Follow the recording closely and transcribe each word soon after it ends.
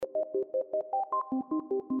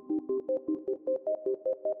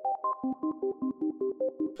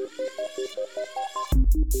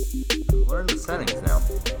Learn the settings now.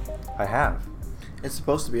 I have. It's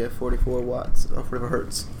supposed to be at 44 watts, or 44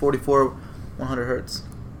 hertz. 44, 100 hertz.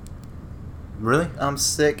 Really? I'm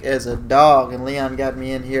sick as a dog, and Leon got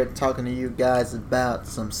me in here talking to you guys about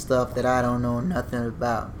some stuff that I don't know nothing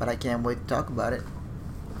about, but I can't wait to talk about it.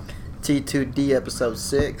 T2D episode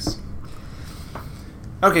 6.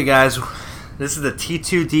 Okay, guys. This is the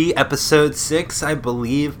T2D episode 6, I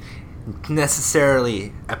believe.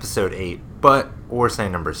 Necessarily episode 8, but we're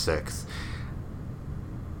saying number 6.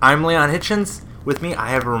 I'm Leon Hitchens. With me, I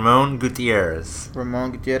have Ramon Gutierrez.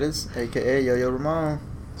 Ramon Gutierrez, a.k.a. Yo-Yo Ramon.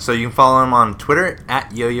 So you can follow him on Twitter at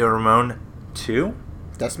YoYoRamon2.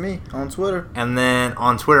 That's me on Twitter. And then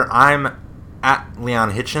on Twitter, I'm at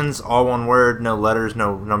Leon Hitchens. All one word, no letters,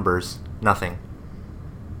 no numbers, nothing.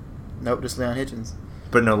 Nope, just Leon Hitchens.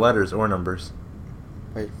 But no letters or numbers.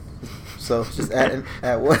 Wait, so just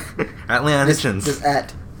at what? At Leon Hitchens. Just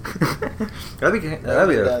at. That'd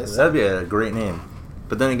be a great name.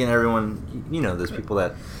 But then again, everyone, you know, there's people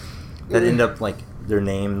that end up like their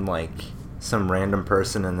name like some random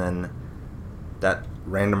person, and then that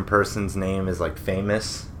random person's name is like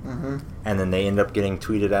famous, and then they end up getting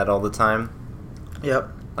tweeted at all the time. Yep.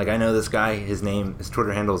 Like I know this guy, his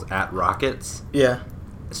Twitter handle is @Rockets. Yeah.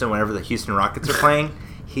 So whenever the Houston Rockets are playing,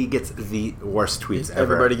 he gets the worst tweets ever.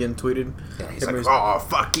 Everybody getting tweeted. Yeah, he's like, "Oh,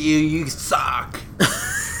 fuck you, you suck."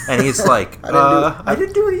 And he's like, I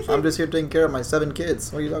didn't do anything. I'm just here taking care of my 7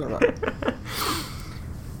 kids. What are you talking about?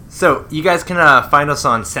 So, you guys can find us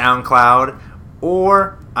on SoundCloud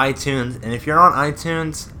or iTunes. And if you're on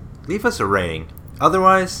iTunes, leave us a rating.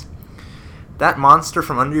 Otherwise, that monster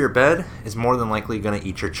from under your bed is more than likely going to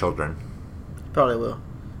eat your children. Probably will.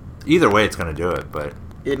 Either way, it's going to do it. But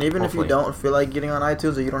and even hopefully. If you don't feel like getting on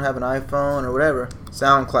iTunes or you don't have an iPhone or whatever,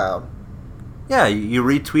 SoundCloud. Yeah, you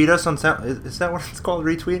retweet us on Sound. Is that what it's called?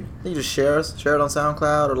 Retweet? You just share it on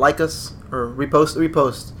SoundCloud or like us or repost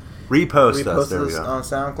us. There we go. On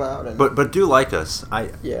SoundCloud. And but do like us. I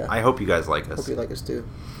hope you guys like us. Hope you like us too.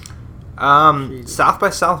 South by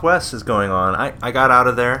Southwest is going on. I got out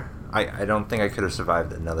of there. I don't think I could have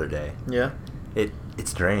survived another day. Yeah.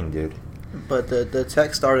 It's draining, dude. But the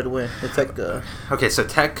tech started when? The tech... Okay, so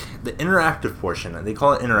tech, the interactive portion, they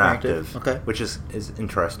call it interactive. Okay. Which is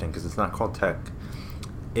interesting because it's not called tech.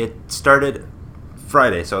 It started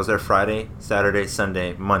Friday, so I was there Friday, Saturday,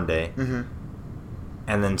 Sunday, Monday. Mm-hmm.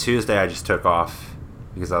 And then Tuesday I just took off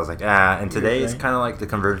because I was like, and today is kind of like the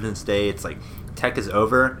convergence day. It's like tech is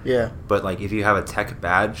over. Yeah. But like if you have a tech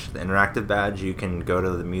badge, the interactive badge, you can go to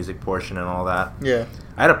the music portion and all that. Yeah.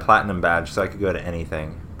 I had a platinum badge, so I could go to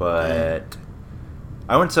anything. But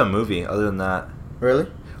I went to a movie other than that. Really?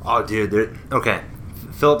 Oh, dude. Okay.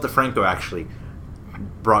 Philip DeFranco actually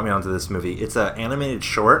brought me onto this movie. It's an animated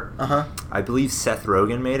short. Uh-huh. I believe Seth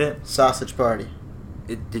Rogen made it. Sausage Party.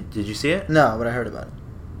 Did you see it? No, but I heard about it.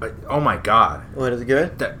 But, oh my god. What, is it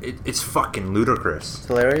good? It's fucking ludicrous. It's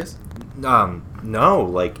hilarious? No,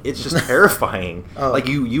 like, it's just terrifying. Oh. Like,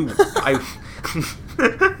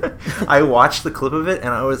 I watched the clip of it, and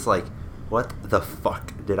I was like, what the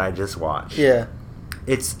fuck did I just watch? Yeah.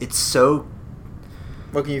 It's so...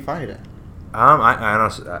 Where can you find it at? I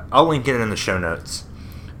don't. I'll link it in the show notes.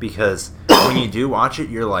 Because when you do watch it,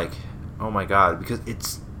 you're like, oh my god.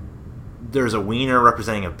 Because there's a wiener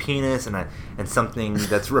representing a penis, and something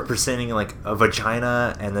that's representing like a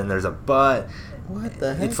vagina, and then there's a butt. What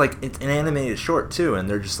the heck? It's like, it's an animated short too, and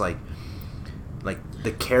they're just like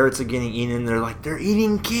the carrots are getting eaten. They're like, they're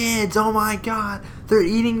eating kids. Oh my god, they're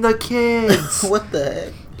eating the kids. What the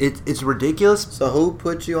heck? It's ridiculous. So who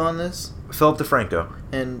put you on this? Philip DeFranco.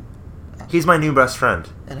 And he's my new best friend.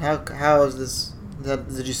 And how is this?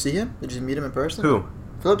 Did you see him? Did you meet him in person? Who?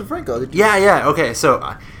 Philip DeFranco. Yeah. Okay,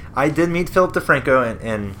 so I did meet Philip DeFranco,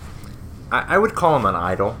 and I would call him an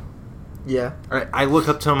idol. Yeah. I look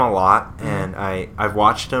up to him a lot, and I've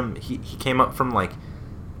watched him. He came up from like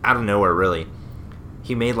out of nowhere, really.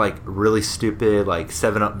 He made like really stupid like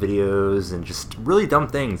 7-Up videos and just really dumb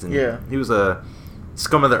things, and he was a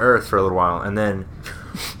scum of the earth for a little while, and then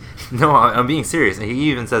no, I'm being serious. He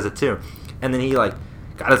even says it too. And then he like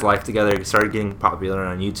got his life together, started getting popular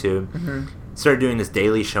on YouTube, started doing this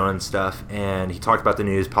daily show and stuff, and he talked about the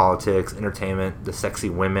news, politics, entertainment, the sexy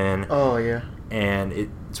women. Oh yeah. And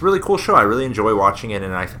it's a really cool show. I really enjoy watching it,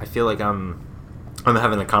 and I feel like I'm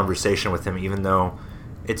having a conversation with him, even though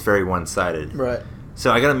it's very one-sided. Right. So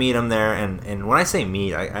I got to meet him there, and when I say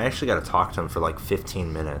meet, I actually got to talk to him for like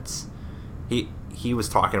 15 minutes. He was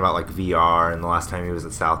talking about like VR and the last time he was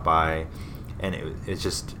at South by, and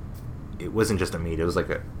it wasn't just a meet. It was like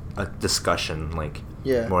a discussion, like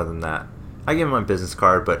more than that. I gave him my business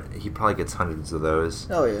card, but he probably gets hundreds of those.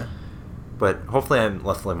 Oh yeah. But hopefully I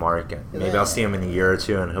left a mark. Maybe I'll see him in a year or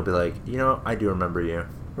two, and he'll be like, I do remember you.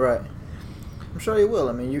 Right. I'm sure he will.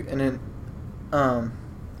 I mean, you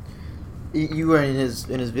were in his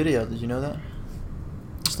video. Did you know that?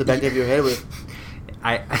 Just the back of your head with.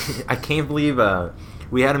 I can't believe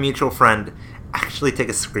we had a mutual friend actually take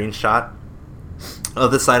a screenshot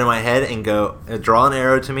of the side of my head and go draw an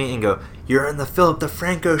arrow to me and go, "You're in the Philip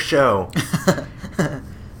DeFranco show."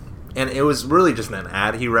 And it was really just an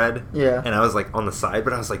ad he read. Yeah. And I was like on the side,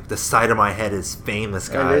 but I was like, the side of my head is famous,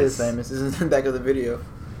 guys. It is famous. This is in the back of the video.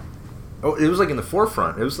 Oh, it was like in the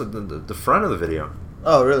forefront. It was like the front of the video.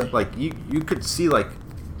 Oh, really? Like you could see, like,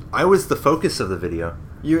 I was the focus of the video.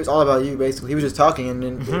 It's all about you, basically. He was just talking, and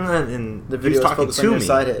then and the video was focused on your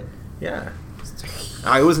side head. Yeah.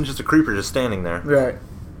 I wasn't just a creeper just standing there. Right.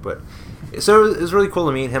 But so it was really cool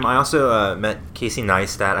to meet him. I also met Casey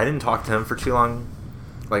Neistat. I didn't talk to him for too long.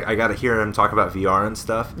 Like, I got to hear him talk about VR and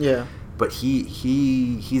stuff. Yeah. But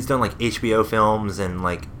he's done like HBO films and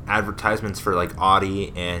like advertisements for like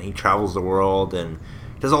Audi, and he travels the world and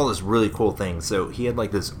does all this really cool things. So he had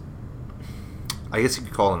like this, I guess you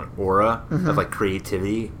could call it an aura of like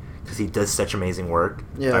creativity, because he does such amazing work.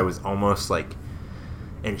 Yeah. I was almost like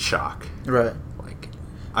in shock. Right. Like,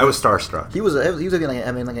 I was starstruck. He was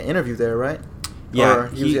having like an interview there, right? Yeah. Or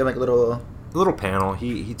he was having like a little panel.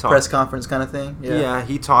 He talked, press conference kind of thing. Yeah. Yeah.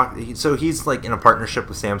 He talked. So he's like in a partnership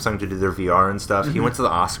with Samsung to do their VR and stuff. He went to the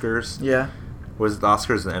Oscars. Yeah. Was it the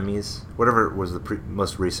Oscars and Emmys? Whatever was the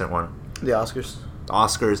most recent one. The Oscars. The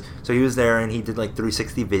Oscars. So he was there and he did like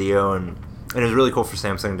 360 video, and it was really cool for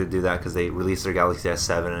Samsung to do that because they released their Galaxy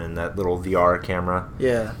S7 and that little VR camera.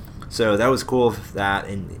 Yeah. So that was cool of that,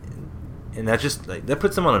 and that just like, that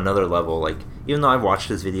puts him on another level. Like, even though I've watched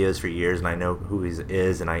his videos for years and I know who he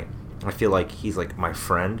is, and I feel like he's like my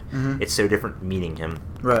friend, it's so different meeting him.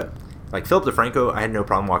 Right. Like Philip DeFranco, I had no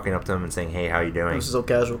problem walking up to him and saying, "Hey, how you doing?" This is so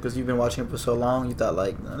casual because you've been watching him for so long. You thought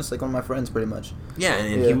like, it's like one of my friends, pretty much. Yeah,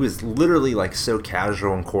 and he was literally like so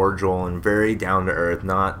casual and cordial and very down to earth,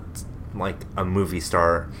 not like a movie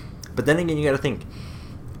star. But then again, you got to think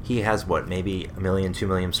he has what, maybe 1 million, 2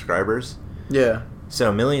 million subscribers. Yeah. So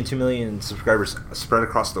 1 million, 2 million subscribers spread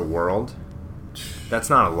across the world. That's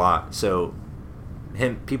not a lot. So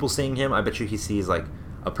people seeing him, I bet you he sees like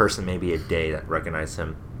a person maybe a day that recognize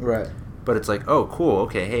him. Right. But it's like, oh, cool,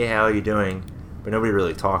 okay, hey, how are you doing? But nobody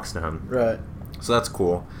really talks to him. Right. So that's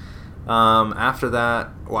cool. After that,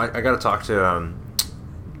 well, I got to talk to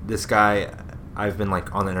this guy. I've been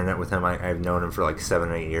like on the internet with him. I've known him for like 7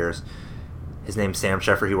 or 8 years. His name's Sam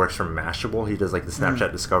Sheffer. He works for Mashable. He does like the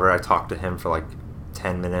Snapchat Discover. I talked to him for like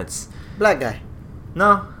 10 minutes. Black guy.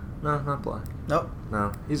 No, not black. Nope.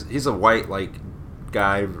 No, he's a white like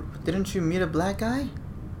guy. Didn't you meet a black guy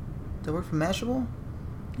that worked for Mashable?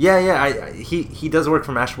 Yeah. He does work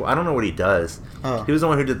for Mashable. I don't know what he does. Oh. He was the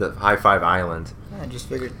one who did the High Five Island. I just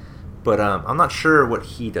figured. But I'm not sure what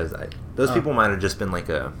he does. Those people might have just been like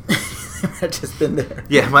a... I've just been there.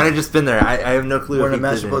 Yeah, might have just been there. I have no clue. Wearing a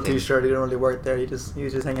Mashable t-shirt. He didn't really work there. He was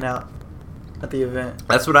just hanging out at the event.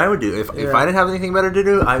 That's what I would do. If I didn't have anything better to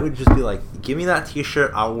do, I would just be like, give me that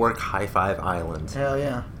t-shirt, I'll work High Five Island. Hell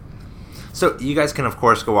yeah. So you guys can, of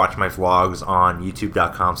course, go watch my vlogs on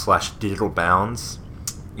youtube.com/digitalbounds.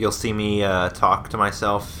 You'll see me talk to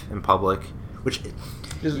myself in public, which...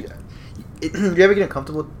 Do you ever get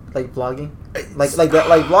uncomfortable like vlogging? Like that,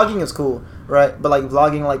 like vlogging is cool, right? But like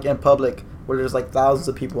vlogging like in public where there's like thousands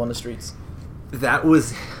of people on the streets. That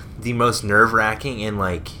was the most nerve-wracking, and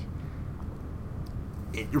like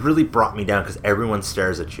it really brought me down because everyone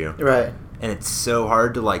stares at you. Right. And it's so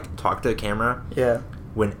hard to like talk to a camera. Yeah.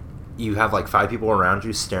 When you have like 5 people around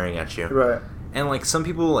you staring at you. Right. And like some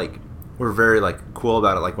people like were very like cool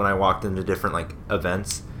about it. Like when I walked into different like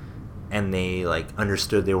events, and they like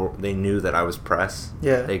understood, they knew that I was press.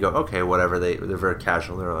 Yeah. They go, okay, whatever. They're very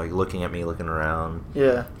casual. They're like looking at me, looking around.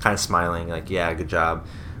 Yeah. Kind of smiling, like, yeah, good job.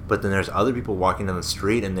 But then there's other people walking down the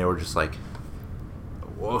street, and they were just like,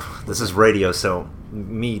 whoa, this is radio, so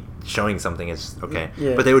me showing something is okay.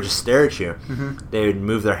 Yeah. But they would just stare at you. Mm-hmm. They would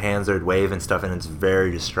move their hands, they would wave and stuff, and it's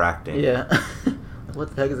very distracting. Yeah.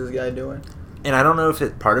 What the heck is this guy doing? And I don't know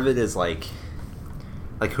if part of it is like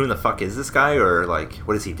who in the fuck is this guy, or like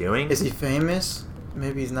what is he doing? Is he famous?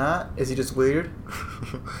 Maybe he's not. Is he just weird?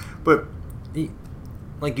 But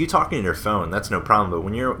like you talking to your phone, that's no problem. But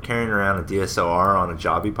when you're carrying around a DSLR on a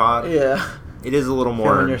Jobby Pod, Yeah. it is a little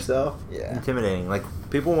more Filming yourself. Yeah. intimidating. Like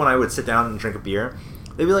people, when I would sit down and drink a beer,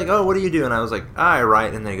 they'd be like, "Oh, what do you do?" And I was like, "I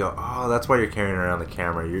write." And they go, "Oh, that's why you're carrying around the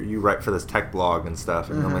camera. You write for this tech blog and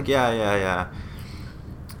stuff." And I'm like, "Yeah."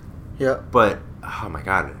 Yep. But oh my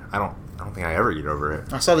god, I don't think I ever get over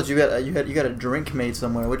it. I saw that you got a drink made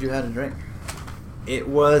somewhere. What'd you have to drink? It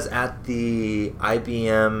was at the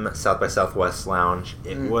IBM South by Southwest Lounge.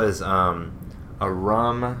 It was a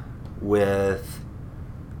rum with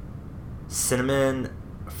cinnamon,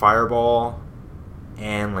 fireball,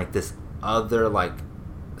 and like this other like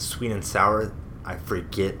sweet and sour. I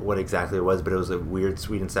forget what exactly it was, but it was a weird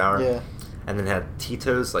sweet and sour. Yeah. And then it had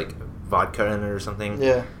Tito's like vodka in it or something.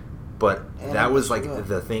 Yeah. But Yeah, that was like good.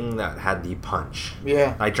 the thing that had the punch.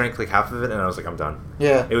 Yeah. I drank like half of it and I was like, I'm done.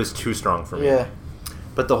 Yeah. It was too strong for me. Yeah.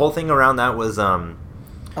 But the whole thing around that was I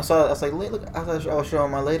was like, look. I was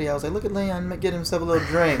showing my lady. I was like, look at Leon get himself a little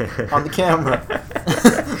drink on the camera.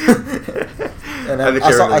 And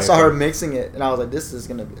I saw her mixing it, and I was like, this is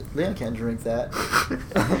gonna be. Leon can't drink that.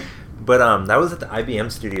 But that was at the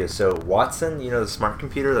IBM studio. So Watson, the smart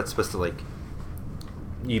computer that's supposed to like,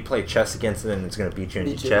 you play chess against it and it's gonna beat you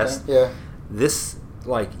in chess. Yeah. This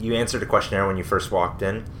like you answered a questionnaire when you first walked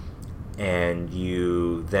in, and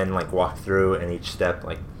you then like walk through, and each step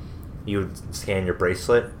like you would scan your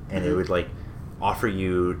bracelet, and it would like offer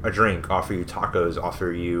you a drink, offer you tacos,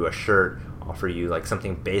 offer you a shirt, offer you like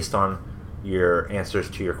something based on your answers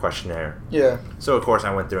to your questionnaire. Yeah. So of course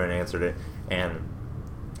I went through and answered it, and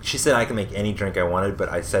she said I could make any drink I wanted, but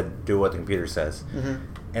I said do what the computer says.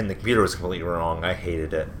 And the computer was completely wrong. I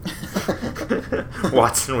hated it.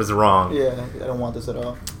 Watson was wrong. Yeah, I don't want this at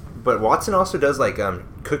all. But Watson also does like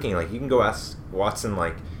cooking. Like you can go ask Watson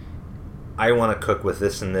like, I want to cook with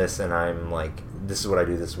this and this, and I'm like, this is what I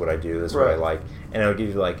do, this is what I do, this is what I like, and it'll give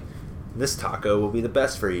you like, this taco will be the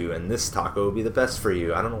best for you, and this taco will be the best for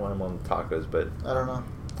you. I don't know why I'm on tacos, but I don't know.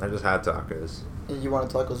 I just had tacos. And you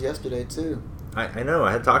wanted tacos yesterday too. I know.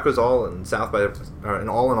 I had tacos all in and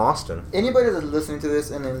all in Austin. Anybody that's listening to this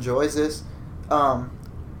and enjoys this, and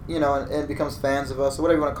becomes fans of us or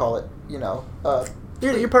whatever you want to call it,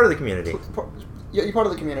 You're part of the community. You're part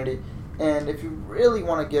of the community, and if you really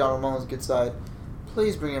want to get on Ramon's good side,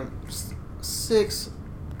 please bring him 6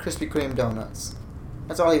 Krispy Kreme donuts.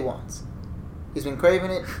 That's all he wants. He's been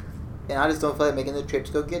craving it, and I just don't feel like making the trip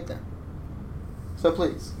to go get them. So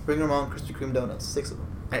please, bring Ramon Krispy Kreme donuts, 6 of them.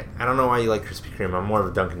 I don't know why you like Krispy Kreme. I'm more of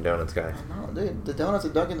a Dunkin' Donuts guy. No, dude, the donuts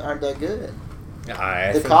at Dunkin' aren't that good.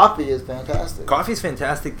 I The think coffee is fantastic. Coffee's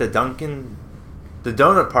fantastic. The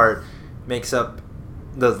donut part makes up,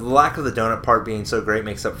 the lack of the donut part being so great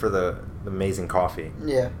makes up for the amazing coffee.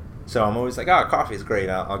 Yeah. So I'm always like, coffee's great.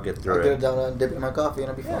 I'll get through I'll it. get a donut and dip it in my coffee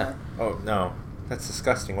and I'll be fine. Oh, no. That's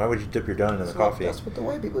disgusting. Why would you dip your donut in the coffee? That's what the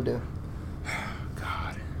white people do.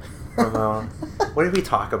 God. Ramon, what did we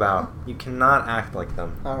talk about? You cannot act like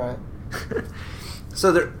them. All right.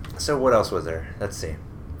 So what else was there? Let's see.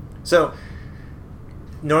 So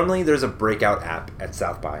normally there's a breakout app at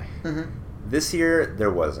South by. This year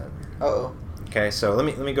there wasn't. Uh-oh. Okay, so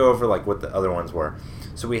let me go over like what the other ones were.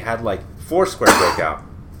 So we had like Foursquare breakout.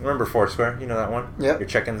 Remember Foursquare? You know that one? Yep. Your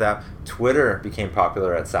check-ins app. Twitter became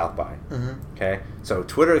popular at South by. Okay, so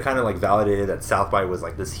Twitter kind of like validated that South by was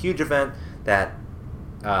like this huge event that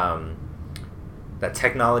that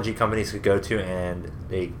technology companies could go to, and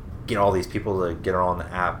they get all these people to get on the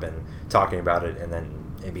app and talking about it, and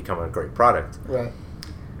then it become a great product. Right.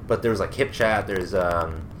 But there's like HipChat, there's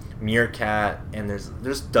Meerkat, and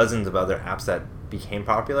there's dozens of other apps that became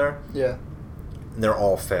popular. Yeah. And they're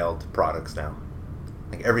all failed products now.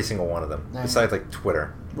 Like every single one of them. Nice. Besides like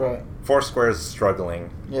Twitter. Right. Foursquare is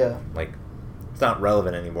struggling. Yeah. Like it's not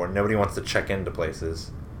relevant anymore. Nobody wants to check into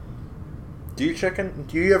places. Do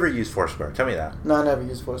you ever use Foursquare? Tell me that. No, I never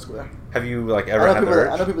used Foursquare. Have you like ever had the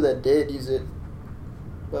urge? I know people that did use it,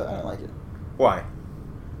 but I don't like it. Why?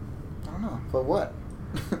 I don't know. For what?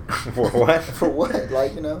 For what? For what?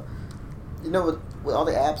 Like, with all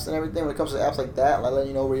the apps and everything, when it comes to apps like that, like letting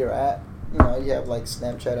you know where you're at, you have like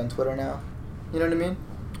Snapchat and Twitter now. You know what I mean?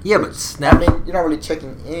 Yeah, but I mean, you're not really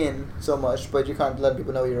checking in so much, but you're kind of letting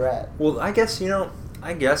people know where you're at. Well, I guess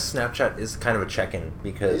Snapchat is kind of a check-in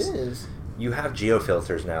because It is. you have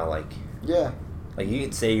geo-filters now. Like Yeah. Like you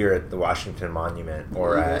could say you're at the Washington Monument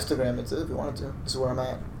or even at Instagram it too if you wanted to. This is where I'm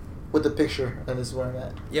at. With the picture, and this is where I'm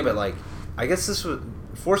at. Yeah, but like I guess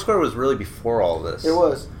Foursquare was really before all this. It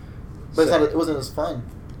was. But So- it wasn't as fun.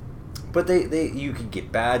 But you could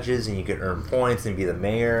get badges and you could earn points and be the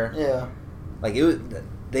mayor. Yeah. Like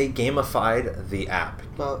they gamified the app.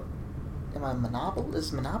 But am I Monopoly?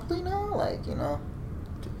 Is Monopoly now? Like,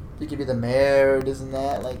 you could be the mayor, this and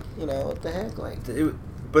that. Like, what the heck? Like,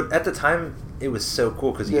 But at the time, it was so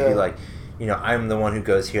cool because you could be like, I'm the one who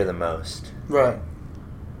goes here the most. right.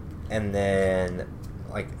 And then,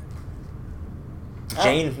 like,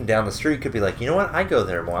 Jane from down the street could be like, you know what? I go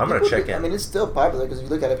there more. I'm going to check in. I mean, it's still popular because if you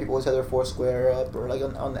look at it, people always have their Foursquare up or like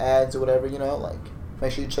on ads or whatever, like.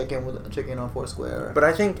 make sure you check in on Foursquare. But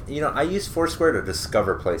I think, I use Foursquare to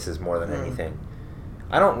discover places more than anything.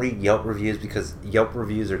 I don't read Yelp reviews because Yelp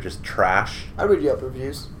reviews are just trash. I read Yelp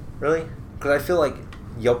reviews. Really? Because I feel like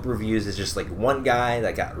Yelp reviews is just like one guy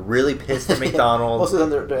that got really pissed at McDonald's. Most of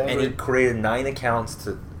them they're and he created 9 accounts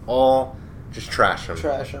to all just trash him.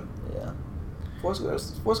 Trash him, yeah. Foursquare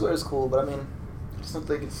is cool, but I mean, I just don't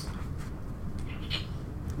think it's...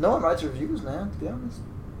 No one writes reviews, man, to be honest.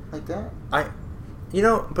 Like that.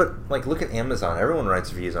 But like look at Amazon. Everyone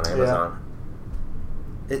writes reviews on Amazon.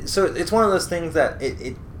 Yeah. So it's one of those things that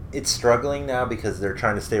it's struggling now because they're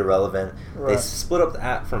trying to stay relevant. Right. They split up the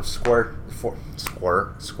app from Squirt.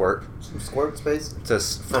 Some Squirt space?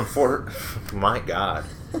 My God.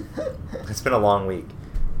 It's been a long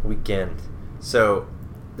weekend. So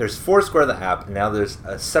there's Foursquare, the app, and now there's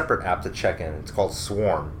a separate app to check in. It's called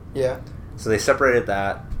Swarm. Yeah. So they separated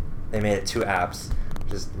that. They made it 2 apps.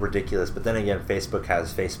 Just ridiculous. But then again, Facebook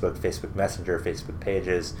has Facebook Messenger, Facebook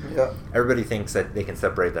Pages. Yeah. Everybody thinks that they can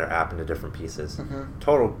separate their app into different pieces. Mm-hmm.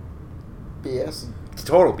 Total BS.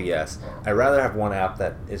 I'd rather have one app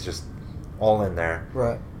that is just all in there.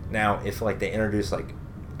 Right. Now, if like they introduce like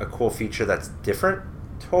a cool feature that's different,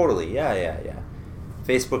 totally, yeah.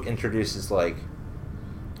 Facebook introduces like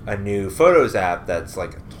a new Photos app that's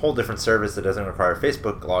like a whole different service that doesn't require a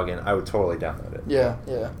Facebook login, I would totally download it. Yeah.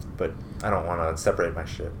 But I don't want to separate my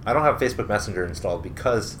shit. I don't have Facebook Messenger installed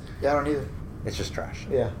because... Yeah, I don't either. It's just trash.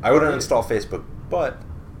 Yeah. I wouldn't install Facebook, but...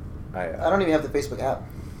 I don't even have the Facebook app.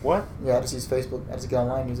 What? Yeah, I just use Facebook. I just get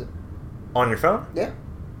online and use it. On your phone? Yeah.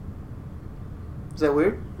 Is that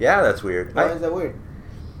weird? Yeah, that's weird. Why is that weird?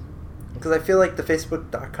 Because I feel like the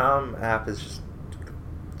Facebook.com app is just...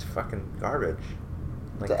 It's fucking garbage.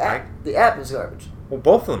 Like, the app is garbage. Well,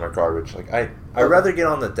 both of them are garbage. Like I'd rather get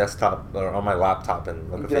on the desktop or on my laptop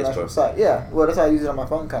and look at Facebook. Site. Yeah, well, that's how I use it on my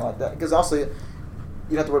phone, kind of like that. Because also, you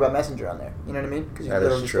don't have to worry about Messenger on there. You know what I mean? Because you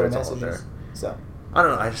literally just go to Messages. So I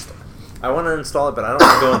don't know. I want to install it, but I don't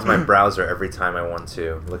want to go into my browser every time I want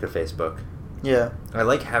to look at Facebook. Yeah. I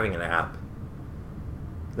like having an app.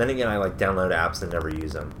 Then again, I like download apps and never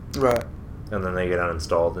use them. Right. And then they get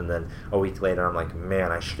uninstalled, and then a week later, I'm like,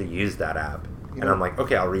 man, I should have used that app. And I'm like,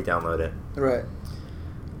 okay, I'll re-download it. Right.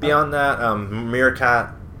 Beyond that,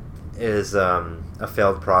 Meerkat is a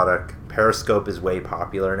failed product. Periscope is way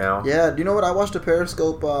popular now. Yeah, do you know what? I watched a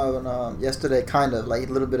Periscope yesterday, kind of, like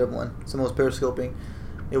a little bit of one. Someone was Periscoping.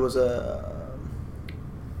 It was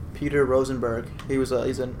Peter Rosenberg. He's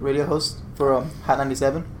a radio host for Hot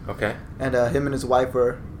 97. Okay. And him and his wife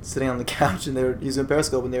were sitting on the couch, and they were using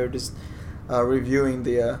Periscope, and they were just reviewing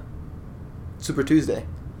the Super Tuesday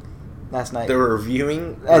last night. They were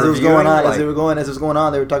reviewing as it was going on. As it was going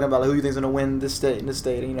on, they were talking about like, who you think's gonna win this state, and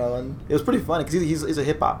it was pretty funny because he's a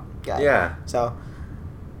hip hop guy. Yeah. So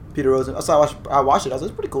Peter Rosen. So I watched it. I was like,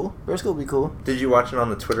 it's pretty cool. Periscope would be cool. Did you watch it on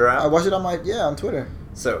the Twitter app? I watched it on Twitter.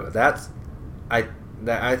 So I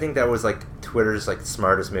think that was like Twitter's like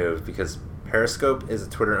smartest move because Periscope is a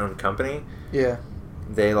Twitter-owned company. Yeah.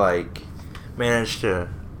 They like managed to.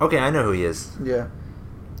 Okay, I know who he is. Yeah.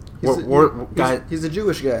 He's a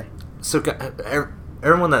Jewish guy. So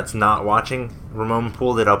everyone that's not watching, Ramon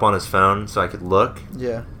pulled it up on his phone so I could look.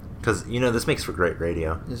 Yeah. Because, this makes for great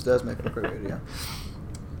radio. This does make for great radio.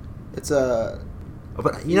 It's But,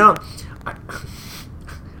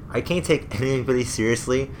 I can't take anybody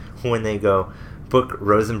seriously when they go,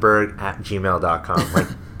 bookrosenberg@gmail.com. Like,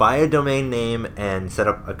 buy a domain name and set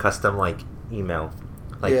up a custom, like, email.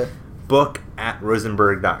 Like, yeah.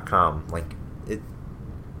 book@rosenberg.com. Like,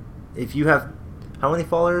 if you have, how many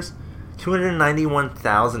followers?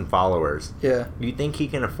 291,000 followers. Yeah. You think he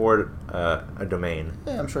can afford a domain?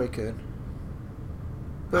 Yeah, I'm sure he could.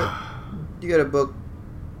 But you got to book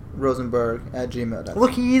rosenberg@gmail.com.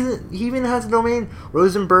 Look, he even has a domain,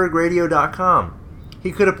 rosenbergradio.com.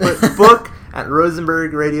 He could have put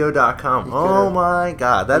book@rosenbergradio.com. Oh my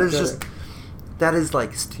God, that is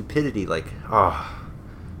like stupidity. Like,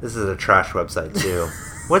 this is a trash website too.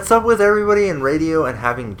 What's up with everybody in radio and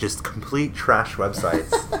having just complete trash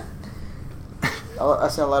websites?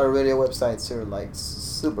 I've seen a lot of radio websites who are like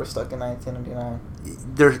super stuck in 1999.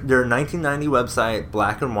 They're 1990 website,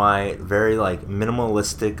 black and white, very like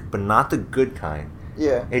minimalistic, but not the good kind.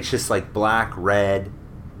 Yeah. It's just like black, red,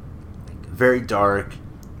 like, very dark,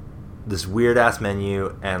 this weird ass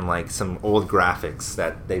menu, and like some old graphics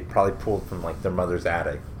that they probably pulled from like their mother's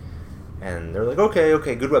attic. And they're like,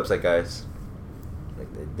 okay, good website, guys.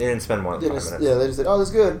 Like they didn't spend more than 5 minutes. Yeah, they just said, oh,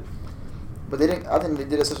 that's good. But they didn't. I think they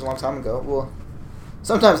did it such a long time ago. Well,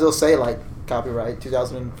 sometimes they'll say like copyright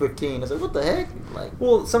 2015. It's like, what the heck? Like,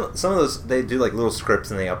 well, some of those they do like little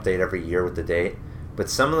scripts and they update every year with the date. But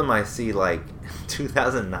some of them I see like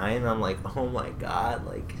 2009. I'm like, oh my god,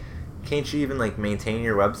 like, can't you even like maintain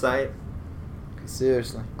your website?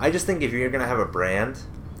 Seriously. I just think if you're gonna have a brand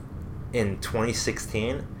in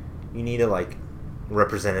 2016, you need to like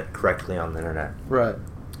represent it correctly on the internet. Right.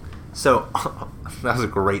 So that was a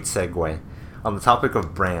great segue. On the topic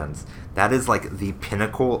of brands, that is like the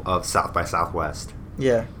pinnacle of South by Southwest.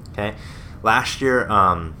 Yeah. Okay. Last year,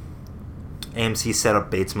 AMC set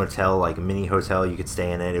up Bates Motel, like a mini hotel. You could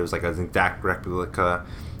stay in it. It was like an exact replica,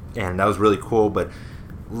 and that was really cool. But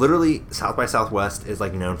literally, South by Southwest is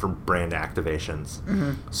like known for brand activations.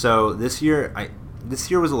 Mm-hmm. So this year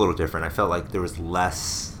was a little different. I felt like there was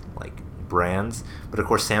less like brands, but of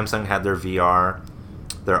course Samsung had their VR,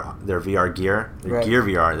 their VR gear, their Right. Gear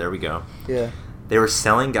VR. There we go. Yeah. They were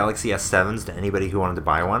selling Galaxy S7s to anybody who wanted to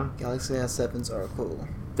buy one. Galaxy S7s are cool.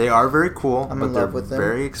 They are very cool, I'm but in they're love with them.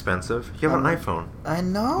 very expensive. You have an iPhone. I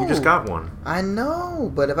know. You just got one. I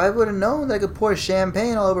know, but if I would have known that I could pour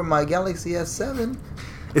champagne all over my Galaxy S7,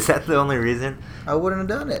 Is that the only reason? I wouldn't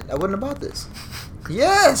have done it. I wouldn't have bought this.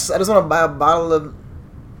 Yes! I just want to buy a bottle of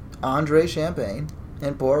Andre champagne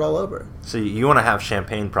and pour it all over. So you want to have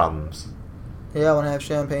champagne problems? Yeah, I want to have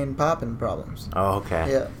champagne popping problems. Oh, okay.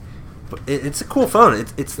 Yeah. But it's a cool phone.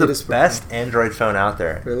 It's the It is best Android phone out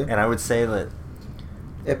there. Really? And I would say that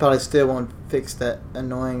It probably still won't fix that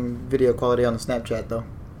annoying video quality on the Snapchat, though.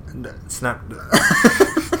 it's not.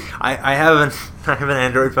 I have an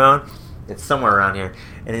Android phone. It's somewhere around here,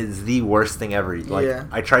 and it's the worst thing ever. Like Yeah.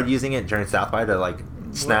 I tried using it during South by to like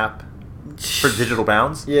snap for Digital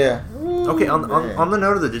Bounds. Yeah. Okay, on the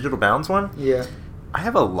note of the Digital Bounds one, Yeah. I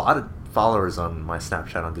have a lot of followers on my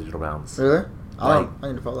Snapchat on Digital Bounds. Really? Like- I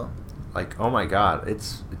need to follow. Like, oh my god,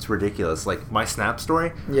 it's ridiculous. Like my Snap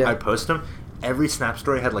story, Yeah. I post them. Every Snap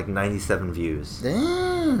story had like 97 views.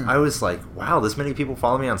 Damn. I was like, wow, this many people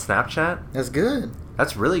follow me on Snapchat? That's good.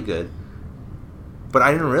 That's really good. But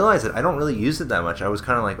I didn't realize it. I don't really use it that much. I was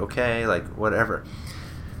kind of like, okay, like, whatever.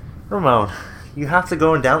 Ramon, you have to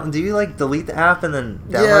go and down. Do you, like, delete the app and then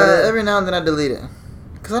download Yeah, it? every now and then I delete it.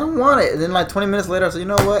 Because I don't want it. And then, like, 20 minutes later, I said, you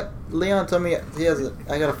know what? Leon told me I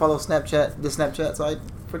got to follow Snapchat, this Snapchat, so I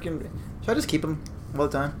freaking... Should I just keep them all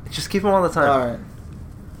the time? Just keep them all the time. Alright.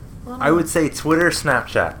 I would say Twitter,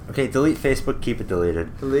 Snapchat. Okay, delete Facebook, keep it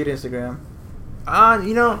deleted. Delete Instagram.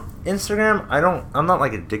 You know, Instagram, I'm not,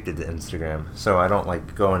 like, addicted to Instagram. So I don't,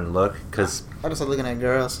 like, go and look, because... I just like looking at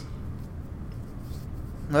girls.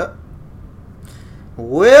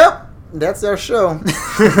 Well, that's our show.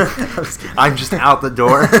 I'm just out the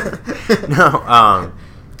door. No,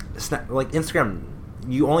 like Instagram,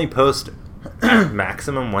 you only post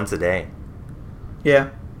maximum once a day. Yeah.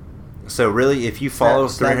 So really, if you follow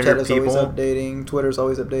Snapchat 300 is people, always updating. Twitter's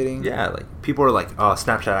always updating. yeah, like people are like, oh,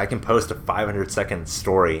 Snapchat, I can post a 500-second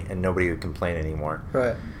story and nobody would complain anymore.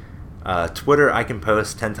 Right. Twitter, I can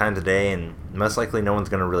post 10 times a day and most likely no one's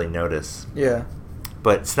gonna really notice. Yeah.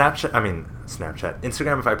 But Snapchat,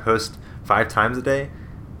 Instagram, if I post 5 times a day,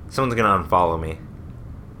 someone's gonna unfollow me.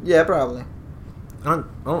 Yeah, probably.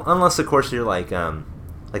 Unless, of course, you're like a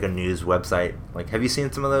news website. Like, have you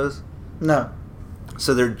seen some of those? No.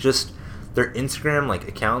 So they're Instagram like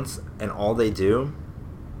accounts, and all they do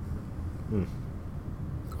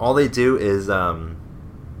is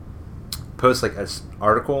post like an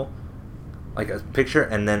article, like a picture,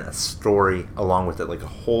 and then a story along with it, like a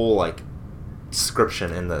whole like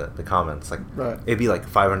description in the comments. Like Right. it'd be like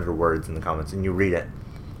 500 words in the comments, and you read it,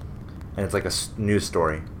 and it's like a news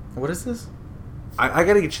story. What is this? I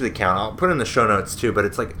gotta get you the account. I'll put it in the show notes too. But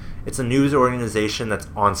it's a news organization that's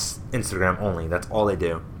on Instagram only. That's all they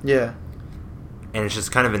do, Yeah. and it's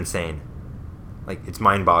just kind of insane. Like it's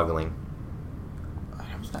mind-boggling. I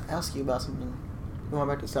was going to ask you about something. Going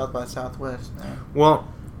back to South by Southwest. Well,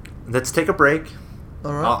 let's take a break.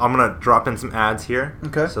 All right. I'm gonna drop in some ads here.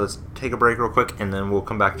 Okay. So let's take a break real quick, and then we'll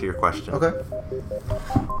come back to your question. Okay.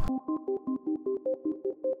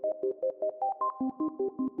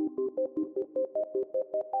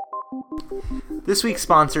 This week's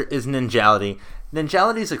sponsor is Ninjality.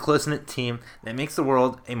 Ninjality is a close-knit team that makes the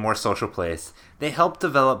world a more social place. They help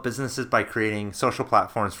develop businesses by creating social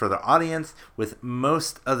platforms for their audience with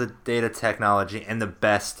most of the data technology and the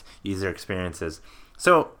best user experiences.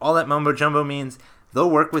 So all that mumbo jumbo means they'll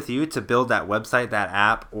work with you to build that website, that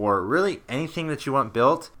app, or really anything that you want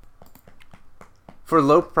built for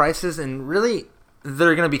low prices, and really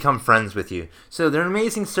they're going to become friends with you. So they're an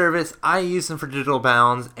amazing service. I use them for Digital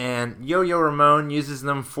Bounds, and Yo-Yo Ramon uses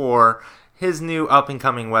them for his new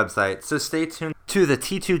up-and-coming website. So stay tuned to the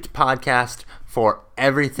T2 podcast for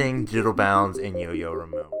everything Digital Bounds and Yo-Yo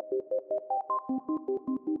Ramon.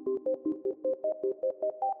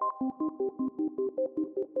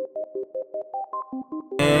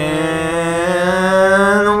 And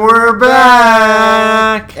we're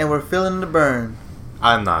back! And we're feeling the burn.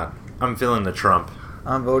 I'm not. I'm feeling the Trump.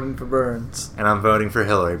 I'm voting for Burns. And I'm voting for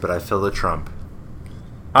Hillary, but I feel the Trump.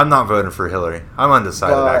 I'm not voting for Hillary. I'm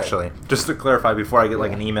undecided, actually. Just to clarify before I get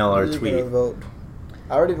like an email or a tweet. Gonna vote.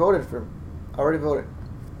 I already voted.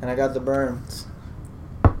 And I got the Burns.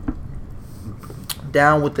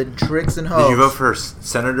 Down with the tricks and hoes. Did you vote for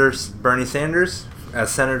Senator Bernie Sanders as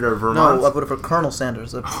Senator of Vermont? No, I voted for Colonel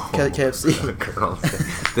Sanders of KFC. Colonel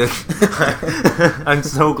Sanders. I'm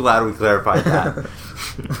so glad we clarified that.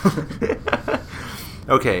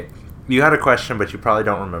 Okay, you had a question, but you probably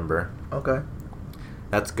don't remember. Okay.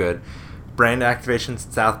 That's good. Brand activations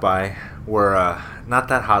at South by were not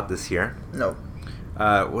that hot this year. No.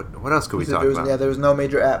 What else could we talk about? Yeah, there was no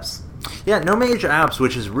major apps. Yeah, no major apps,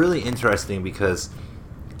 which is really interesting because,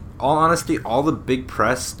 all honesty, all the big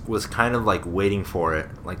press was kind of like waiting for it.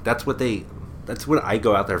 Like that's what I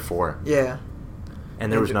go out there for. Yeah.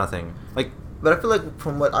 And there was nothing. Like, but I feel like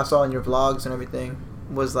from what I saw in your vlogs and everything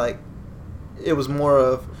was like, it was more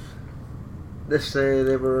of, let's say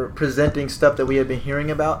they were presenting stuff that we had been hearing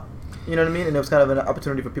about. You know what I mean? And it was kind of an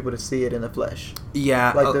opportunity for people to see it in the flesh.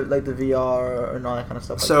 Yeah. Like the VR and all that kind of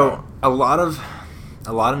stuff. So like that.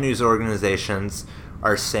 a lot of news organizations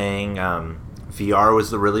are saying VR was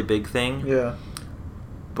the really big thing. Yeah.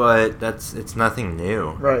 But it's nothing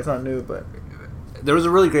new. Right, it's not new, but there was a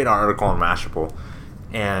really great article on Mashable,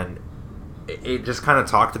 and it just kind of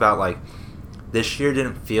talked about like this year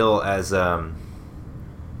didn't feel as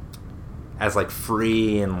like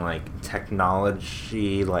free and like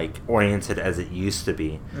technology like oriented as it used to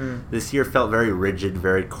be. This year felt very rigid,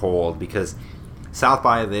 very cold, because South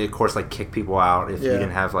by, they of course like kick people out if you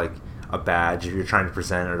didn't have like a badge, if you're trying to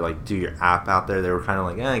present or like do your app out there. They were kind of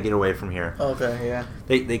like, get away from here. Okay, yeah.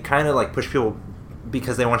 They kind of like push people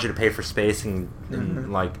because they want you to pay for space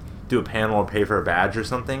and like do a panel or pay for a badge or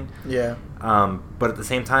something. Yeah. But at the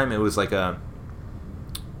same time, it was like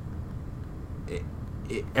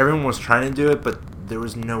everyone was trying to do it, but there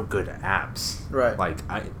was no good apps. Right. Like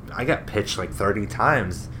I got pitched like 30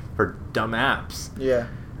 times for dumb apps. Yeah.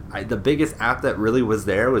 The biggest app that really was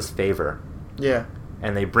there was Favor. Yeah.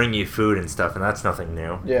 And they bring you food and stuff, and that's nothing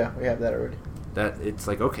new. Yeah, we have that already. That it's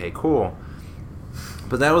like, okay, cool.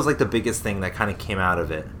 But that was like the biggest thing that kind of came out of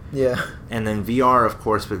it. Yeah. And then VR, of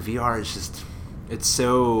course, but VR is just, it's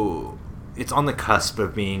on the cusp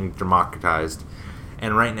of being democratized.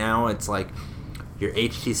 And right now it's like your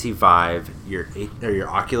HTC Vive, your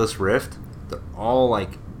Oculus Rift, they're all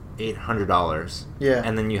like $800. Yeah.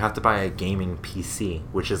 And then you have to buy a gaming PC,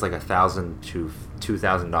 which is like $1,000 to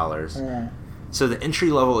 $2,000. Yeah. So the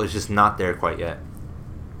entry level is just not there quite yet.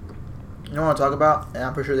 You know what I want to talk about? And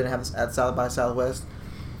I'm pretty sure they didn't have this at South by Southwest.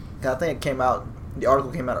 I think it came out, the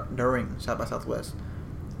article came out during South by Southwest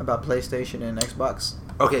about PlayStation and Xbox.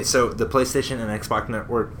 Okay, so the PlayStation and Xbox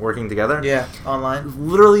Network working together? Yeah, online.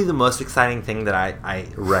 Literally the most exciting thing that I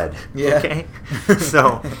read. Yeah. Okay?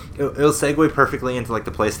 So it'll segue perfectly into like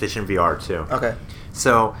the PlayStation VR too. Okay.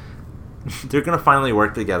 So they're going to finally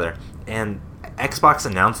work together. And Xbox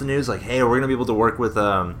announced the news like, hey, we're going to be able to work with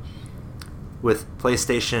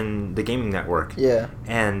PlayStation, the gaming network. Yeah.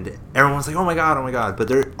 And everyone's like, oh my god. But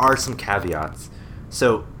there are some caveats.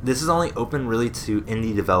 So this is only open really to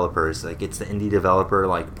indie developers. Like it's the indie developer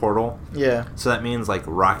like portal. Yeah. So that means like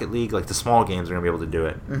Rocket League, like the small games are gonna be able to do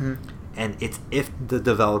it. Mm-hmm. And it's if the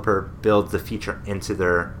developer builds the feature into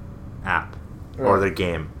their app or their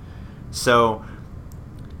game. So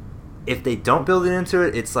if they don't build it into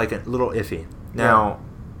it, it's like a little iffy. Now,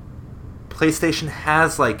 PlayStation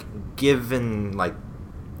has like given like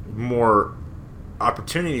more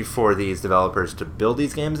opportunity for these developers to build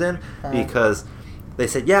these games in because they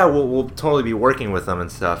said, yeah, we'll totally be working with them and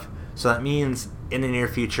stuff. So that means in the near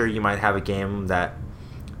future you might have a game that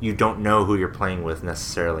you don't know who you're playing with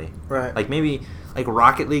necessarily. Right. Like maybe like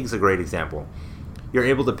Rocket League's a great example. You're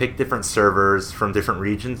able to pick different servers from different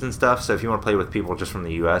regions and stuff. So if you want to play with people just from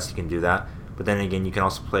the US, you can do that. But then again, you can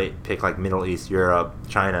also pick like Middle East, Europe,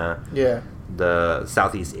 China, the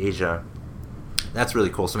Southeast Asia. That's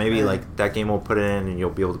really cool. So maybe like that game will put it in and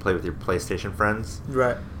you'll be able to play with your PlayStation friends.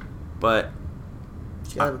 Right. But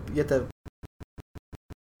you get that.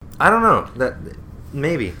 I don't know. That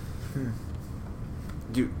maybe.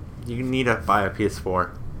 You need to buy a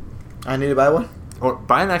PS4. I need to buy one? Or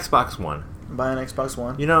buy an Xbox One. Buy an Xbox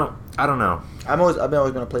One? You know, I don't know. I've always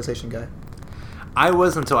been a PlayStation guy. I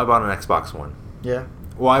was until I bought an Xbox One. Yeah.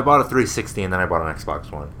 Well, I bought a 360 and then I bought an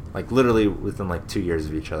Xbox One. Like literally within like 2 years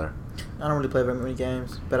of each other. I don't really play very many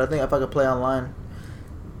games, but I think if I could play online,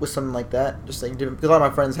 with something like that. Just like different, because a lot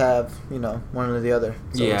of my friends have, you know, one or the other.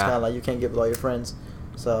 So it's kind of like you can't get with all your friends.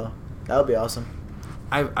 So that would be awesome.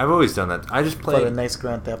 I've always done that. I just Play play a nice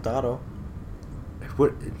Grand Theft Auto.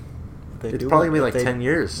 What? It's probably gonna be like 10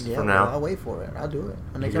 years from now. Well, I'll wait for it. I'll do it.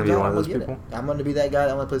 When it You're comes gonna be out, one I'm of gonna those get it. people? I'm gonna be that guy. I'm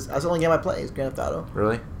gonna play. That's the only game I play is Grand Theft Auto.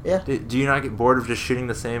 Really? Yeah. Do you not get bored of just shooting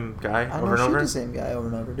the same guy I over don't and shoot over? the same guy over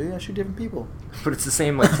and over, dude. I shoot different people. But it's the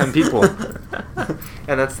same like 10 people.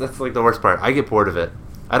 And that's like the worst part. I get bored of it.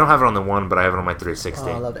 I don't have it on the one, but I have it on my 360.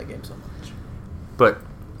 Oh, I love that game so much. But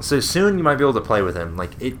so soon you might be able to play with him.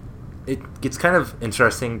 Like it gets kind of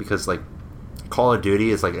interesting because like Call of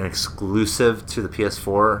Duty is like an exclusive to the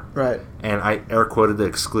PS4. Right. And I air quoted the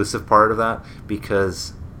exclusive part of that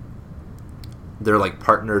because they're like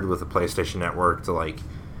partnered with the PlayStation Network to like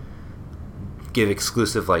give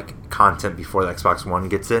exclusive like content before the Xbox One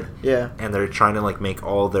gets it. Yeah. And they're trying to like make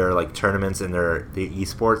all their like tournaments and the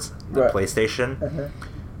esports the Right. PlayStation. Uh-huh.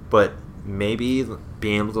 But maybe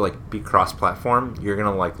being able to like be cross-platform, you're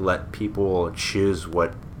gonna like let people choose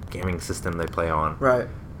what gaming system they play on. Right.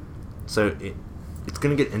 So it's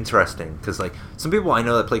gonna get interesting because like some people I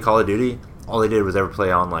know that play Call of Duty, all they did was ever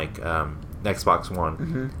play on like the Xbox One,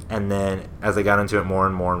 Mm-hmm. and then as they got into it more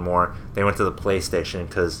and more and more, they went to the PlayStation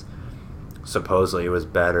because supposedly it was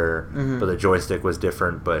better, Mhm. but the joystick was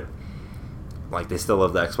different. But like they still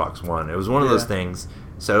love the Xbox One. It was one of those Yeah. things.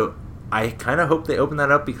 So I kind of hope they open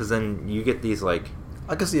that up because then you get these like.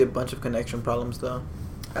 I could see a bunch of connection problems though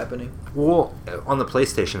happening. Well, on the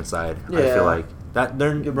PlayStation side, I Yeah. feel like that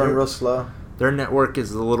You run real slow. their network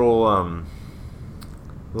is a little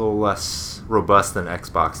less robust than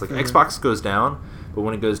Xbox. Like Mhm. Xbox goes down, but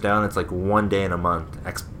when it goes down, it's like one day in a month.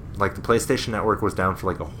 Like the PlayStation Network was down for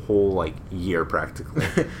like a whole like year practically.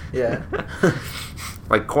 Yeah.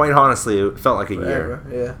 Like quite honestly, it felt like a year. Forever,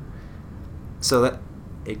 yeah. So that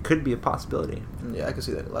it could be a possibility. Yeah, I can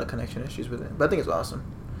see that a lot of connection issues with it, but I think it's awesome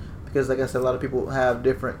because, like I said, a lot of people have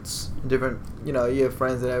different. You know, you have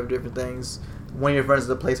friends that have different things. One of your friends is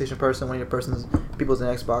a PlayStation person. One of your people's an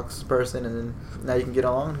Xbox person, and then now you can get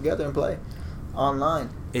along together and play online.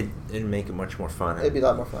 It'd make it much more fun. It'd be a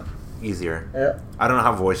lot more fun. Easier. Yeah. I don't know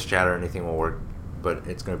how voice chat or anything will work, but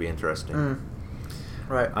it's going to be interesting. Mm.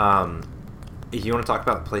 Right. If you want to talk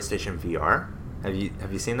about PlayStation VR, have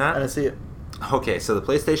you seen that? I didn't see it. Okay, so the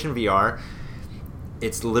PlayStation VR,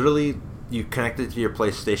 it's literally you connect it to your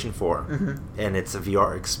PlayStation 4, Mhm. and it's a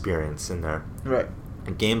VR experience in there. Right.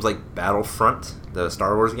 And games like Battlefront, the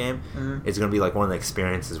Star Wars game, Mhm. is going to be like one of the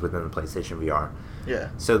experiences within the PlayStation VR. Yeah.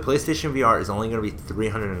 So the PlayStation VR is only going to be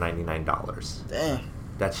 $399. Dang.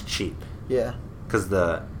 That's cheap. Yeah. Because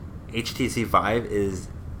the HTC Vive is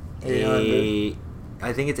 $800.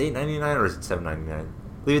 I think it's $899 or is it $799?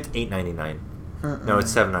 I believe it's $899. Mm-mm. No,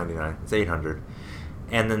 it's $799. It's $800.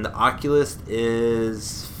 And then the Oculus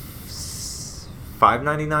is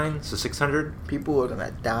 $599, so $600. People are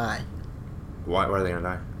gonna die Why are they gonna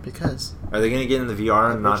die? because Are they gonna get in the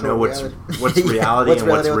VR and not virtual know what's reality. what's Yeah, reality and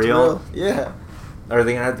what's real? Yeah. Or are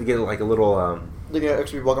they gonna have to get like a little They're gonna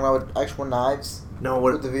actually be walking around with actual knives no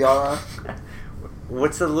what with the VR on.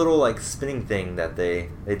 What's the little like spinning thing that they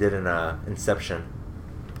did in Inception?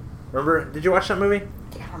 Remember? Did you watch that movie?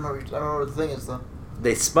 I don't remember what the thing is though.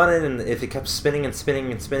 They spun it, and if it kept spinning and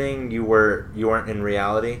spinning and spinning, you weren't in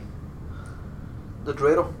reality. The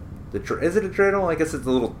dreidel. Is it a dreidel? I guess it's a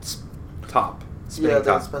little top. Spinning Yeah,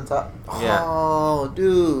 the top. spin top. Yeah. Oh,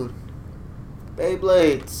 dude.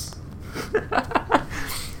 Beyblades.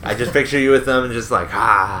 I just picture you with them and just like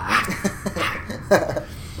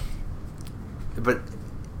But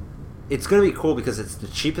it's gonna be cool because it's the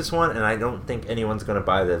cheapest one, and I don't think anyone's gonna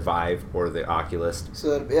buy the Vive or the Oculus.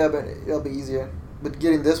 So yeah, but it'll be easier. But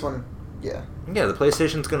getting this one, yeah. Yeah, the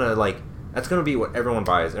PlayStation's gonna that's gonna be what everyone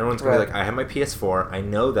buys. Everyone's gonna be Right. like, I have my PS4. I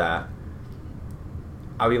know that.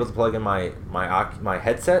 I'll be able to plug in my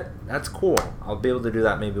headset. That's cool. I'll be able to do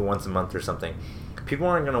that maybe once a month or something. People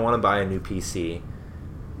aren't gonna want to buy a new PC.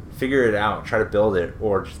 Figure it out. Try to build it,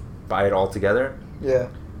 or just buy it all together. Yeah.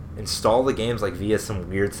 Install the games like via some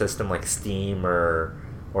weird system like Steam or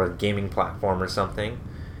a gaming platform or something,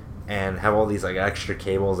 and have all these like extra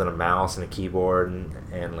cables and a mouse and a keyboard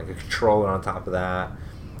and like a controller on top of that.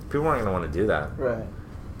 People aren't gonna want to do that. Right.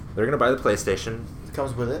 They're gonna buy the PlayStation. It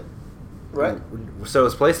comes with it. Right. So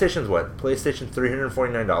it's PlayStation's what? PlayStation's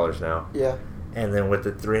 $349 now, Yeah. and then with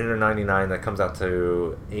the $399 that comes out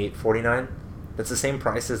to $849. That's the same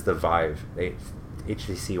price as the Vive, the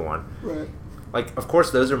HTC one. Right. Like, of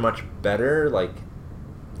course, those are much better. Like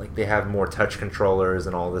they have more touch controllers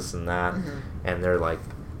and all this and that, Mhm. and they're like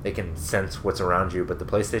they can sense what's around you. But the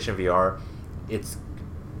PlayStation VR, it's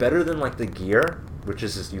better than like the Gear, which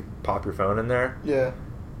is just you pop your phone in there, Yeah.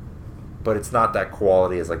 but it's not that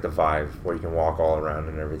quality as like the Vive, where you can walk all around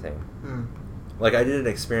and everything. Mm. Like I did an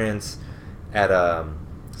experience at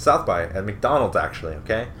South by at McDonald's actually,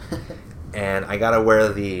 okay, and I gotta wear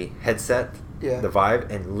the headset, Yeah. the Vive,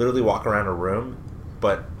 and literally walk around a room.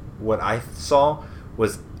 But what I saw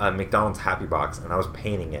was a McDonald's Happy Box, and I was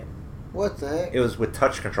painting it. What the heck? It was with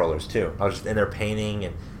touch controllers too. I was just in there painting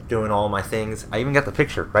and doing all my things. I even got the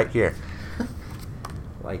picture right here.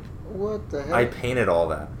 Like, What the heck? I painted all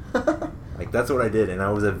that. Like, that's what I did, and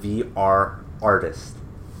I was a VR artist.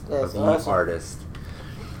 That's a VR awesome. artist.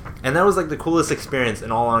 And that was like the coolest experience,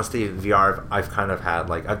 in all honesty, VR I've kind of had.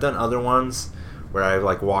 Like, I've done other ones where I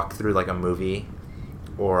like walk through like a movie,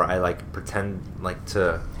 or I like pretend like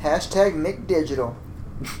to. Hashtag McDigital.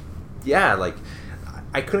 Yeah, like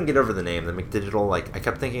I couldn't get over the name, the McDigital. Like I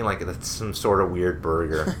kept thinking like that's some sort of weird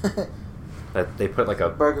burger that they put like a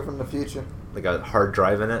Burger from the future. like a hard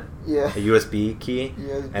drive in it, Yeah. a USB key,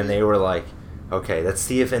 USB. and they were like, okay, let's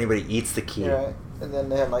see if anybody eats the key. Right. And then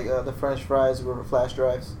they had like the French fries were flash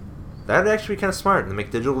drives. That'd actually be kind of smart. The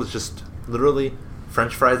McDigital is just literally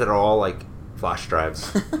French fries that are all like flash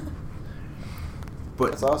drives.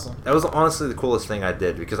 But That's awesome. that was honestly the coolest thing I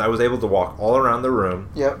did, because I was able to walk all around the room,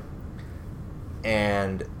 Yep.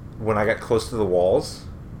 and when I got close to the walls,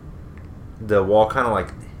 the wall kind of like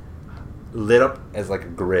lit up as like a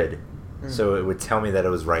grid, so it would tell me that it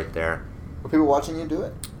was right there. Were people watching you do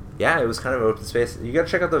it? Yeah, it was kind of open space. You gotta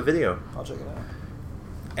check out the video. I'll check it out.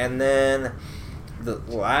 And then the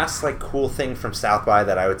last like cool thing from South by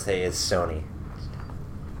that I would say is Sony.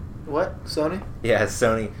 What? Sony? Yeah,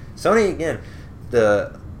 Sony. Sony again.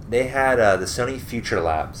 They had the Sony Future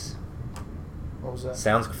Labs. What was that?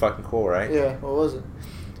 Sounds fucking cool, right? Yeah. What was it?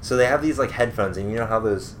 So they have these like headphones, and you know how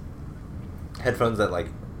those headphones that like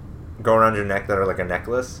go around your neck that are like a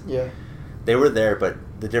necklace? Yeah. They were there, but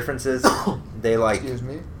the difference is they like Excuse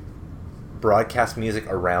me. broadcast music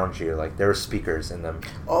around you. Like there were speakers in them.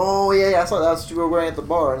 Oh yeah, I saw that. That's what you were wearing at the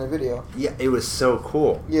bar in the video. Yeah, it was so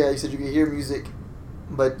cool. Yeah, you said you could hear music,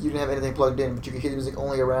 but you didn't have anything plugged in. But you could hear the music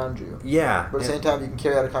only around you. Yeah. But at the same time, you can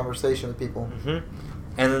carry out a conversation with people. Mm-hmm.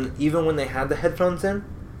 And then even when they had the headphones in,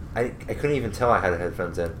 I couldn't even tell I had the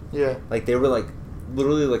headphones in. Yeah. Like they were like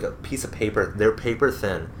literally like a piece of paper. They're paper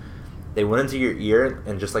thin. They went into your ear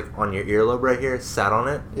and just like on your earlobe right here, sat on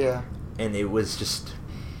it, Yeah. and it was just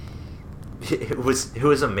it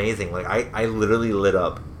was amazing. Like I literally lit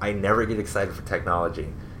up. I never get excited for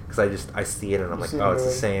technology because I see it and I'm like, oh, it's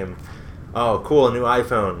the same. Oh, cool, a new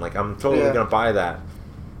iPhone. Like I'm totally gonna buy that.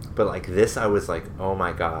 But like this, I was like, oh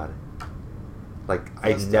my god. Like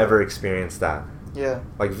I never experienced that. Yeah.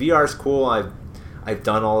 Like VR's cool. I've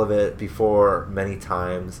done all of it before many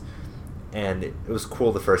times, and it was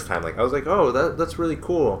cool the first time. Like I was like, oh, that's really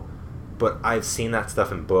cool. But I've seen that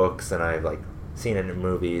stuff in books, and I've like seen it in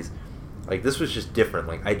movies. Like this was just different.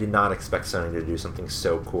 Like I did not expect Sony to do something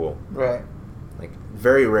so cool. Right. Like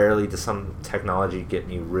very rarely does some technology get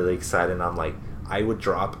me really excited, and I'm like, I would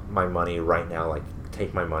drop my money right now. Like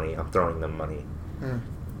take my money. I'm throwing them money. Mm.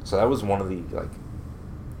 So that was one of the like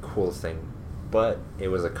coolest thing, but it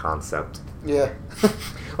was a concept. Yeah.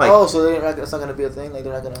 Like, oh, so it's not gonna be a thing. Like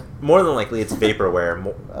they're not gonna. More than likely, it's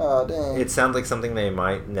vaporware. Oh dang. It sounds like something they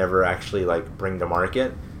might never actually like bring to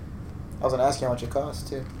market. I was gonna ask you how much it costs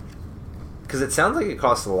too. Because it sounds like it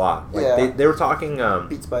costs a lot. Like Yeah. they were talking.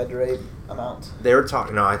 Beats by Dre amount. They were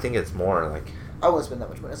talking. No, I think it's more. Like I wouldn't spend that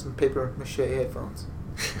much money. Some paper mache headphones.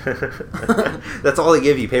 that's all they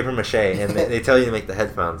give you, paper mache, and they tell you to make the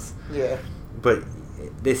headphones. Yeah. But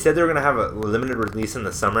they said they were gonna have a limited release in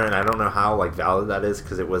the summer, and I don't know how like valid that is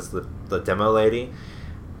because it was the demo lady.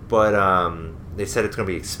 But they said it's gonna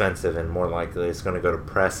be expensive, and more likely it's gonna go to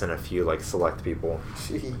press and a few like select people.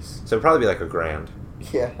 Jeez. So it'd probably be like $1,000.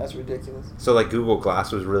 Yeah, that's ridiculous. So like Google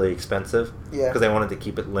Glass was really expensive. Yeah. Because they wanted to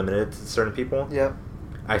keep it limited to certain people. Yeah.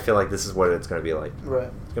 I feel like this is what it's gonna be like. Right.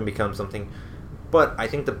 It's gonna become something. But I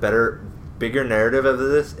think the bigger narrative of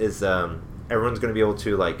this is everyone's gonna be able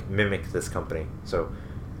to like mimic this company. So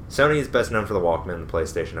Sony is best known for the Walkman and the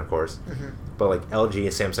PlayStation, of course. Mm-hmm. But like LG and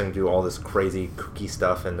Samsung do all this crazy cookie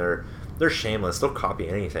stuff, and they're shameless. They'll copy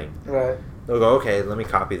anything. Right. They'll go, okay, let me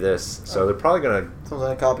copy this. So they're probably gonna Someone's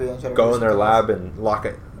gonna copy it and try to go do in their something lab else. and lock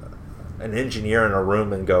an engineer in a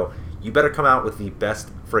room and go, you better come out with the best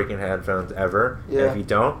freaking headphones ever. Yeah. And if you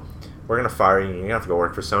don't, we're gonna fire you and you're gonna have to go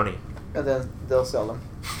work for Sony. And then they'll sell them.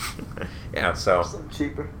 Yeah, so Something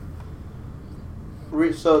cheaper.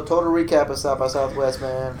 So total recap of South by Southwest,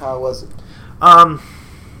 man. How was it?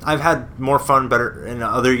 I've had more fun better in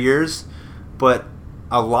other years, but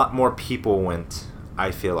a lot more people went,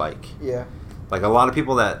 I feel like. Yeah. Like a lot of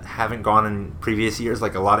people that haven't gone in previous years,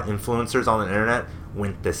 like a lot of influencers on the internet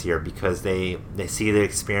went this year because they see the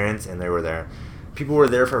experience and they were there. People were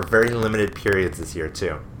there for very limited periods this year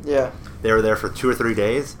too. Yeah. They were there for 2 or 3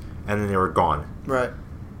 days and then they were gone. Right.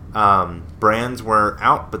 Brands were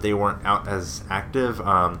out, but they weren't out as active.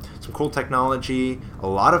 Some cool technology, a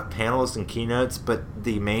lot of panels and keynotes, but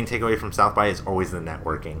the main takeaway from South by is always the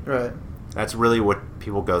networking. Right. That's really what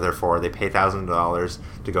people go there for. They pay $1,000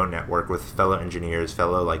 to go network with fellow engineers,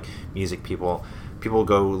 fellow like music people. People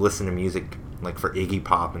go listen to music like for Iggy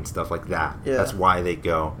Pop and stuff like that. Yeah. That's why they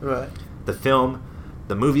go. Right.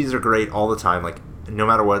 The movies are great all the time. Like no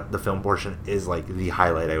matter what, the film portion is like the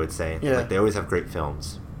highlight, I would say. Yeah. Like they always have great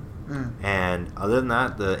films. And other than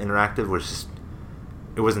that, the interactive was just,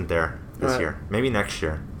 it wasn't there this year. Maybe next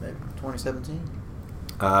year. Maybe 2017.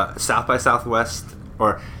 South by Southwest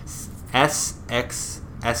or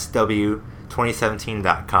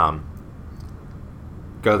SXSW2017.com.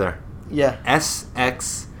 Go there. Yeah.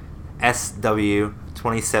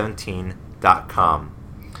 SXSW2017.com.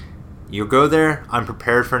 You go there. I'm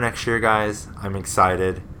prepared for next year, guys. I'm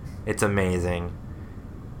excited. It's amazing.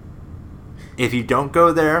 If you don't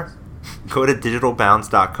go there, go to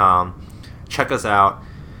digitalbounds.com. Check us out.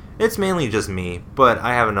 It's mainly just me, but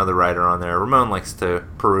I have another writer on there. Ramon likes to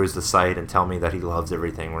peruse the site and tell me that he loves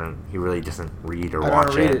everything when he really doesn't read or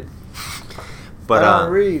watch it. But I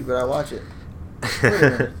don't read, but I watch it. Wait a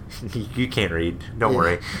minute. You can't read. Don't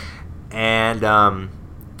worry. And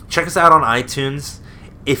check us out on iTunes.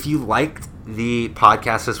 If you liked the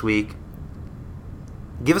podcast this week,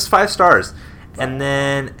 give us 5 stars. And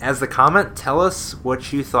then, as the comment, tell us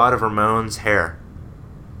what you thought of Ramon's hair.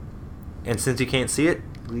 And since you can't see it,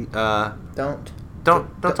 don't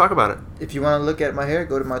talk about it. If you want to look at my hair,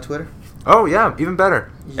 go to my Twitter. Oh yeah, even better.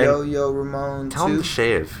 Yo Ramon. Tell him to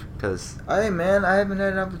shave, cause. Hey man, I haven't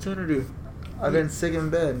had an opportunity. I've been sick in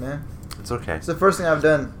bed, man. It's okay. It's the first thing I've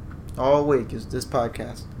done all week is this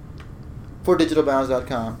podcast for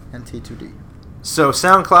digitalbounds.com and T2D. So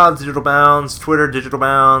SoundCloud Digital Bounds, Twitter Digital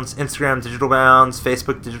Bounds, Instagram Digital Bounds,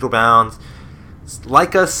 Facebook Digital Bounds.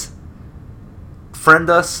 Like us, friend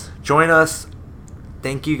us, join us.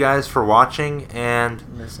 Thank you guys for watching and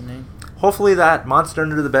listening. Hopefully that monster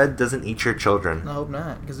under the bed doesn't eat your children. I hope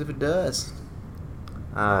not, because if it does,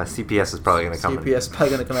 CPS is probably going to come. CPS is probably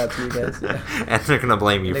going to come after you guys. Yeah. And they're going to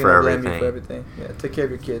blame you for everything. Yeah, take care of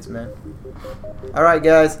your kids, man. All right,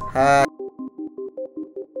 guys.